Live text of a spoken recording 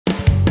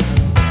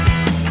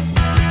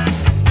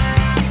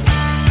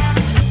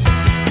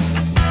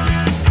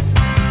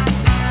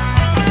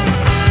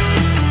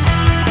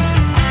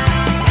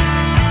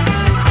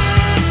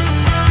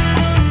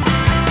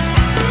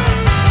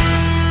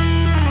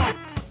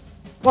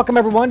Welcome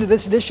everyone to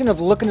this edition of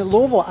Looking at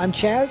Louisville. I'm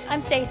Chaz.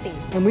 I'm Stacy.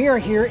 And we are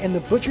here in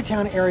the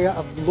Butchertown area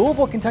of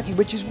Louisville, Kentucky,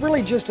 which is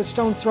really just a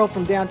stone's throw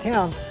from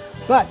downtown.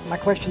 But my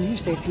question to you,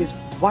 Stacy, is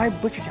why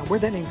Butchertown?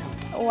 Where'd that name come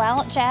from?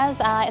 Well, Chaz,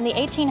 in the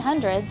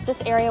 1800s,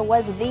 this area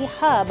was the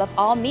hub of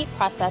all meat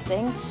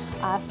processing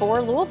for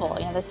Louisville.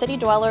 You know, the city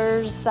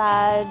dwellers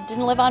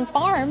didn't live on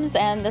farms,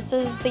 and this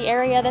is the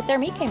area that their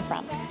meat came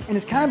from. And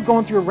it's kind of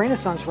going through a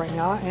renaissance right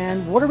now.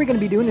 And what are we going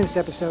to be doing in this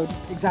episode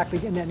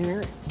exactly in that new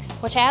area?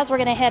 Well, Chaz, we're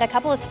going to hit a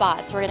couple of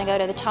spots. We're going to go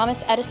to the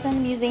Thomas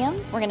Edison Museum.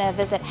 We're going to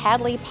visit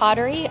Hadley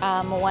Pottery,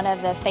 one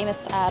of the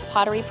famous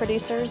pottery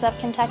producers of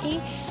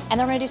Kentucky. And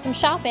then we're going to do some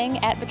shopping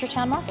at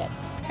Butchertown Market.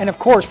 And of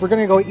course, we're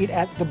going to go eat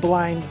at the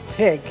Blind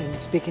Pig.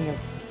 And speaking of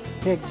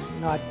pigs,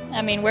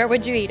 where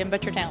would you eat in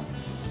Butchertown?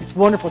 It's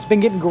wonderful. It's been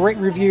getting great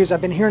reviews.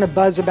 I've been hearing a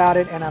buzz about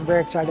it, and I'm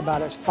very excited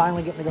about it. It's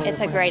finally getting to go. It's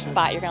a great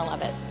spot. You're going to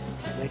love it.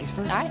 Ladies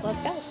first. All right,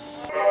 let's go.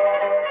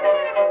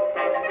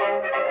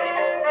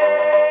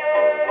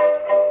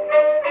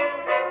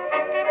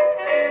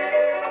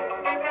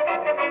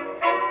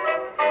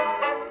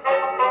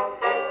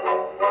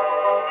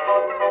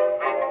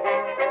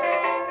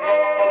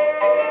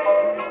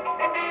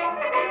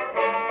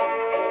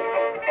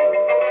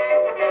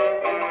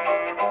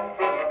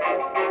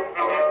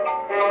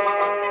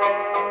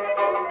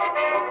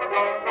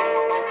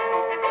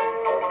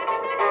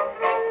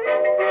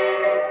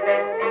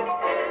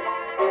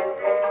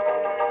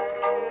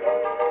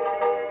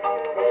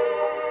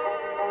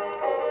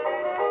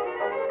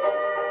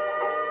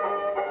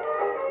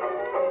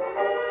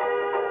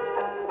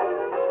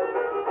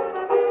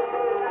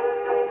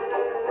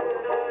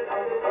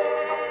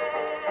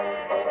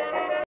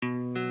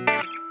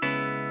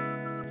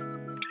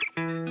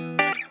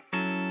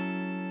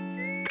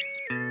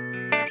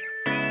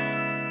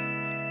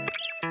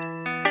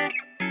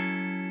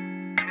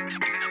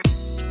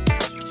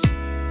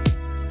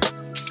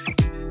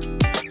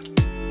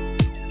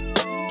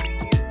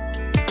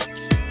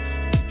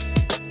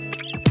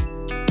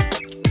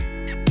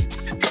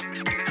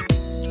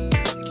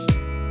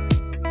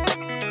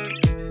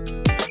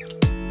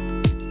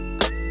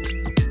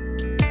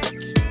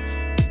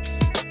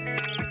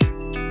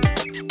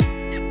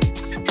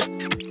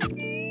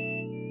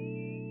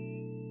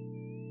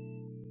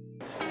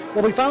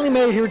 Well, we finally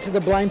made it here to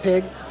the Blind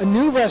Pig, a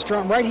new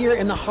restaurant right here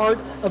in the heart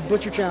of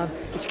Butchertown.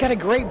 It's got a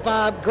great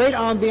vibe, great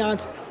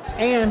ambiance,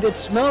 and it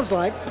smells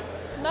like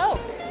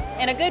smoke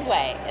in a good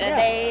way. Yeah.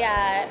 They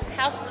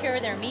house cure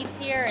their meats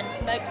here and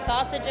smoked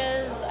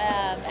sausages.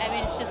 I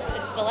mean,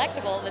 it's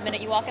delectable the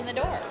minute you walk in the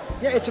door.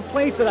 Yeah, it's a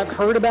place that I've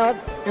heard about,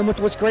 and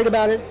what's great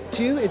about it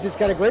too is it's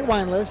got a great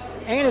wine list,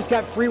 and it's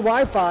got free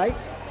Wi-Fi,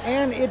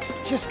 and it's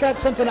just got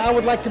something I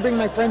would like to bring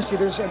my friends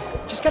to.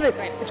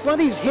 It's one of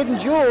these hidden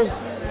jewels.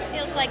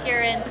 Feels like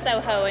you're in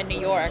Soho in New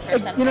York or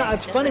something. You know,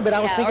 it's funny, but I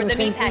was thinking the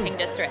same thing. Or the meatpacking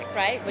district,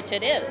 right? Which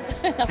it is,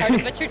 the heart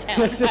of Butchertown.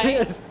 Yes, right?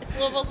 it is. It's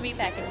Louisville's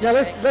meatpacking district. Now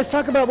let's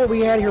talk about what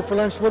we had here for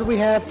lunch. What do we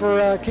have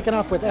for kicking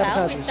off with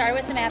appetizers? Well, we started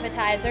with some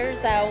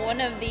appetizers. One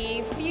of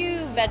the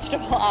few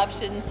vegetable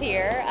options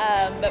here,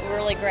 but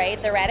really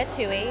great. The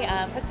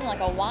ratatouille, cooked in like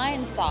a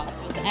wine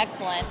sauce, was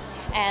excellent.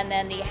 And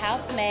then the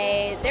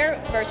house-made,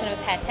 their version of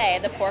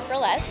pate, the pork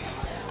roulets.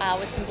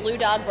 With some Blue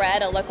Dog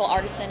bread, a local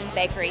artisan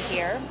bakery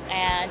here,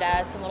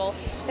 and some little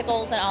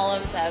pickles and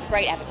olives, a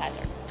great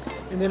appetizer.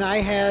 And then I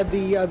had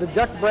the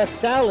duck breast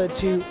salad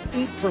to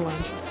eat for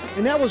lunch,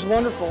 and that was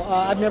wonderful.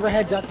 I've never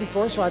had duck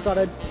before, so I thought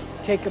I'd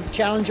take a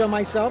challenge on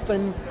myself,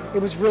 and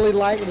it was really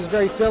light, it was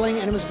very filling,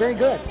 and it was very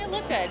good. It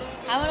looked good.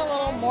 I went a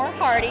little more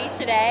hearty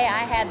today.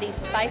 I had the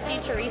spicy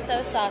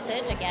chorizo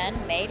sausage, again,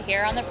 made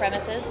here on the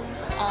premises,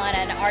 on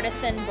an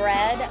artisan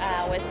bread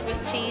with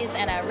Swiss cheese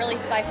and a really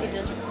spicy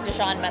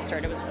Dijon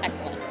mustard. It was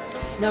excellent.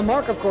 Now,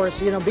 Mark, of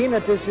course, you know, being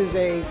that this is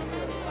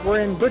we're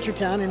in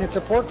Butchertown and it's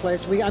a pork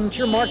place, I'm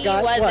sure Mark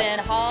got what? He was in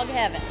hog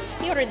heaven.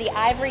 He ordered the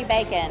ivory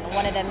bacon,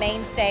 one of the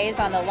mainstays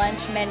on the lunch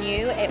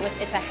menu.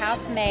 It's a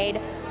house-made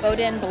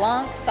Baudin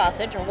Blanc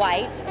sausage, or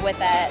white, with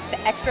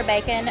extra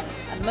bacon,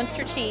 a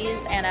Munster cheese,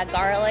 and a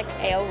garlic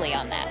aioli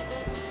on that.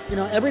 You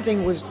know,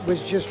 everything was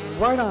just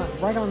right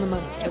on the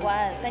money. It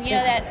was. And you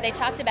know that they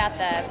talked about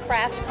the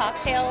craft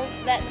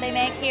cocktails that they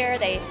make here.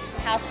 They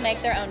house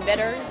make their own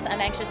bitters.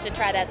 I'm anxious to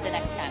try that the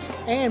next time.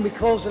 And we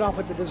closed it off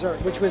with the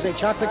dessert, which was a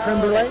chocolate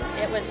creme brulee.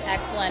 It was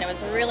excellent. It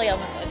was really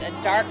almost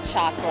a dark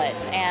chocolate.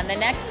 And the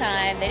next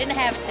time, they didn't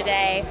have it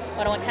today,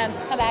 but I want to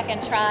come back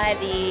and try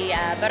the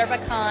butter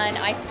pecan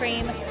ice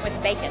cream with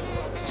bacon.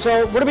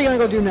 So what are we going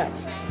to go do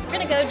next? We're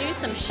going to go do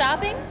some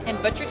shopping in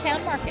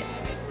Butchertown Market.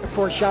 Of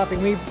course,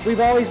 shopping. We've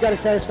always got to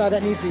satisfy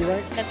that need for you,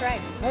 right? That's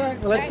right. All right,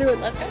 well, let's do it.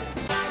 Let's go.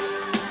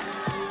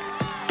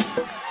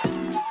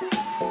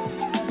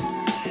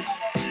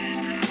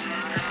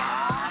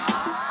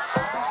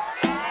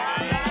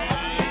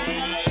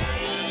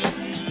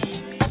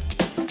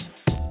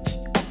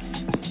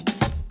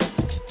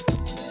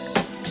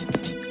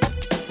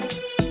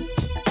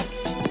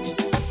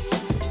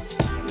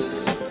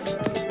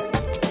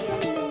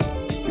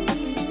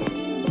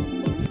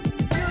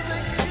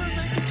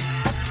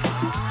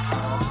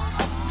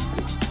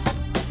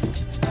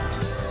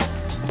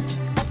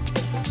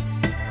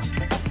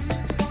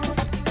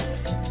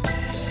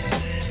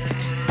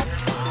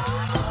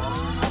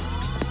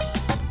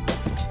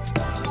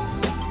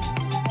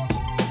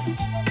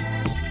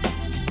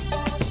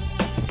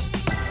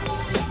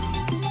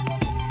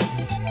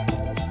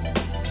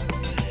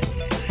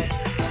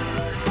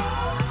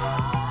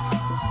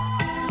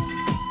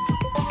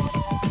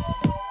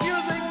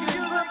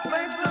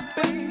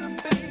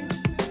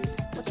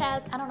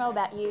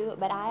 about you,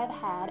 but I have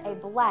had a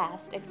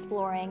blast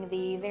exploring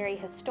the very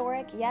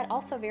historic yet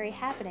also very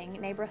happening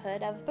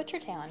neighborhood of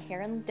Butchertown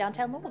here in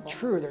downtown Louisville.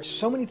 True, there's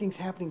so many things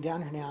happening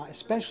down here now,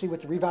 especially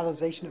with the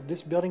revitalization of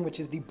this building, which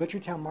is the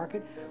Butchertown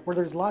Market, where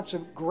there's lots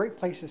of great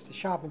places to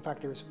shop. In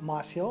fact, there's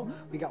Moss Hill,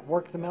 we got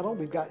Work the Metal,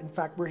 we've got, in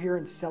fact, we're here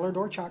in Cellar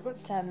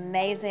Chocolates. It's an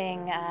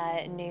amazing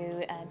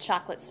new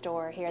chocolate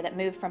store here that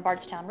moved from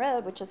Bardstown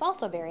Road, which is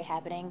also very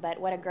happening, but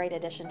what a great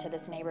addition to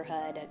this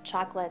neighborhood.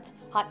 Chocolates,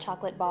 hot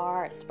chocolate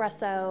bar,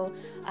 espresso,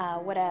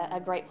 what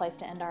a great place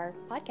to end our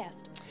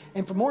podcast.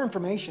 And for more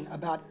information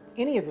about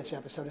any of this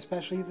episode,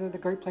 especially the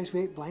Great Place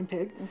We Ate Blind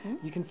Pig,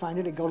 you can find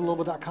it at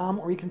gotolouisville.com,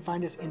 or you can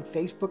find us in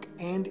Facebook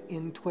and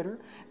in Twitter.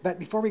 But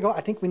before we go,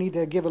 I think we need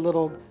to give a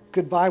little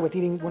goodbye with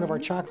eating one of our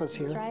chocolates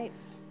here. That's right.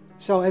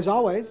 So as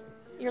always,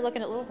 You're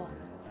looking at Louisville.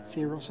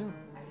 see you real soon.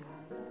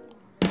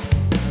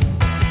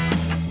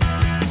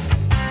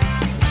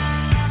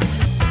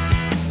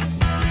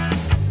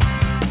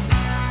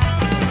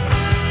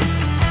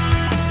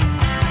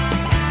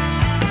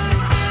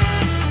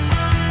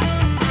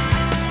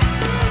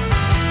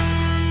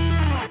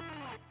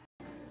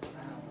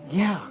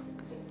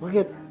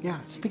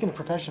 Speaking of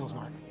professionals,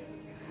 Mark.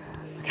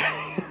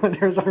 Okay.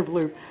 There's our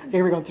blue.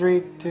 Here we go.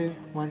 3, 2,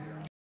 1.